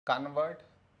Convert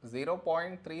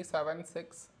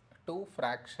 0.376 to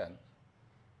fraction.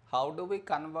 How do we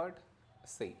convert?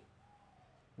 See,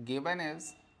 given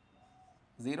is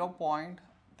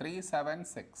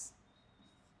 0.376.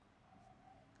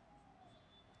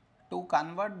 To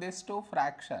convert this to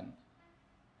fraction,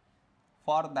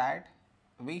 for that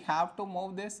we have to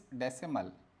move this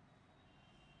decimal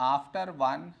after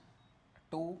 1,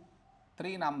 2,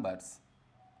 3 numbers.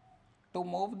 To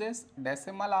move this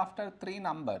decimal after 3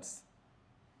 numbers,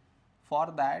 for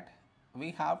that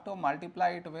we have to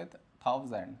multiply it with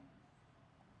 1000.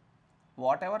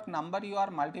 Whatever number you are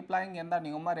multiplying in the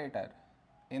numerator,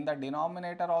 in the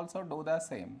denominator also do the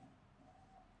same.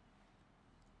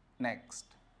 Next,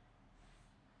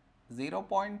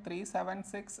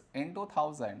 0.376 into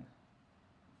 1000,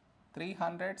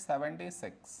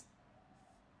 376.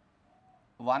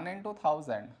 1 into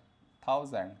 1000,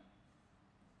 1000.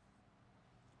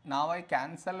 Now I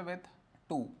cancel with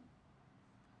 2.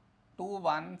 2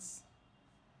 ones,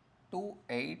 2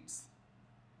 eights,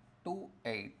 2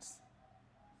 eights,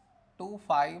 2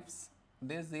 fives,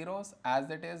 these zeros as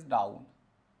it is down.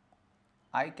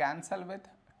 I cancel with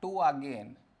 2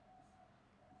 again,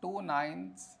 2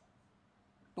 nines,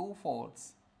 2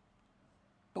 fours,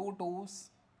 2 twos,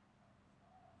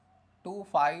 2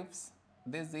 fives,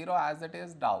 this 0 as it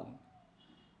is down.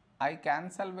 I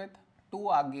cancel with 2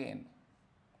 again,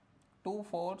 2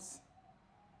 fours,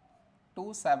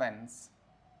 2 sevens,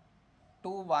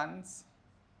 2 ones,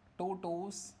 2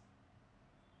 twos,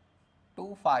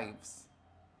 2 fives.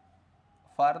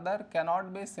 Further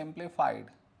cannot be simplified.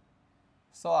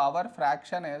 So our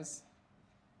fraction is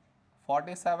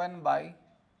 47 by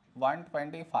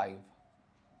 125.